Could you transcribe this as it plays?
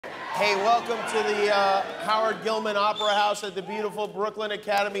Hey, welcome to the Howard Gilman Opera House at the beautiful Brooklyn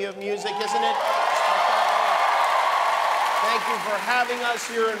Academy of Music, isn't it? Thank you for having us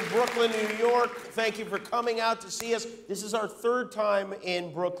here in Brooklyn, New York. Thank you for coming out to see us. This is our third time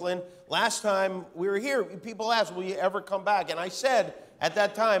in Brooklyn. Last time we were here, people asked, will you ever come back? And I said at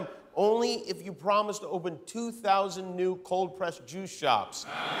that time, only if you promise to open 2,000 new cold-pressed juice shops.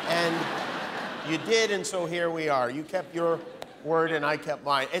 And you did, and so here we are. You kept your word, and I kept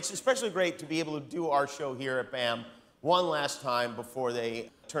mine. It's especially great to be able to do our show here at BAM one last time before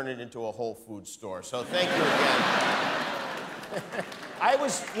they turn it into a Whole Foods store. So thank you again. I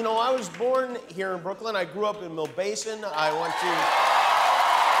was born here in Brooklyn. I grew up in Mill Basin. I went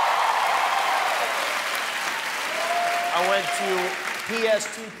to PS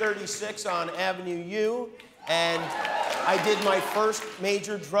 236 on Avenue U, and I did my first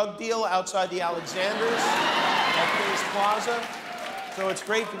major drug deal outside the Alexanders at King's Plaza. So it's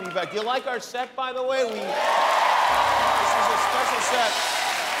great to be back. Do you like our set, by the way? This is a special set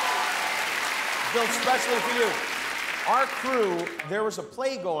built specially for you. Our crew, there was a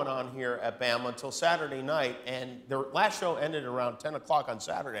play going on here at BAM until Saturday night, and the last show ended around 10 o'clock on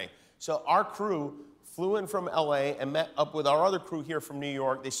Saturday. So our crew flew in from LA and met up with our other crew here from New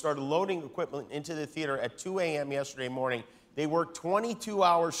York. They started loading equipment into the theater at 2 a.m. yesterday morning. They worked 22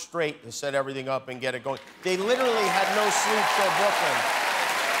 hours straight to set everything up and get it going. They literally had no sleep till Brooklyn.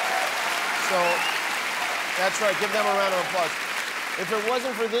 So that's right, give them a round of applause. If it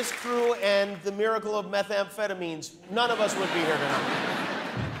wasn't for this crew and the miracle of methamphetamines, none of us would be here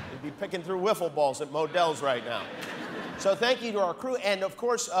tonight. We'd be picking through wiffle balls at Modell's right now. So thank you to our crew, and of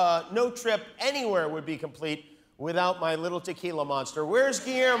course, no trip anywhere would be complete without my little tequila monster. Where's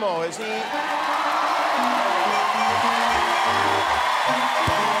Guillermo? Is he?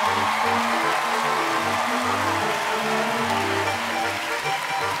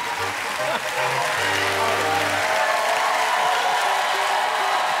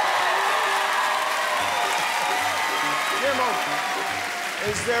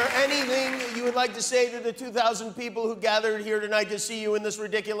 Is there anything you would like to say to the 2,000 people who gathered here tonight to see you in this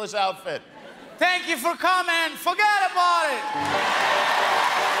ridiculous outfit? Thank you for coming. Forget about it.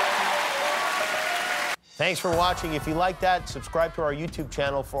 Thanks for watching. If you like that, subscribe to our YouTube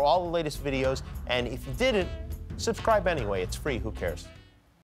channel for all the latest videos. And if you didn't, subscribe anyway. It's free. Who cares?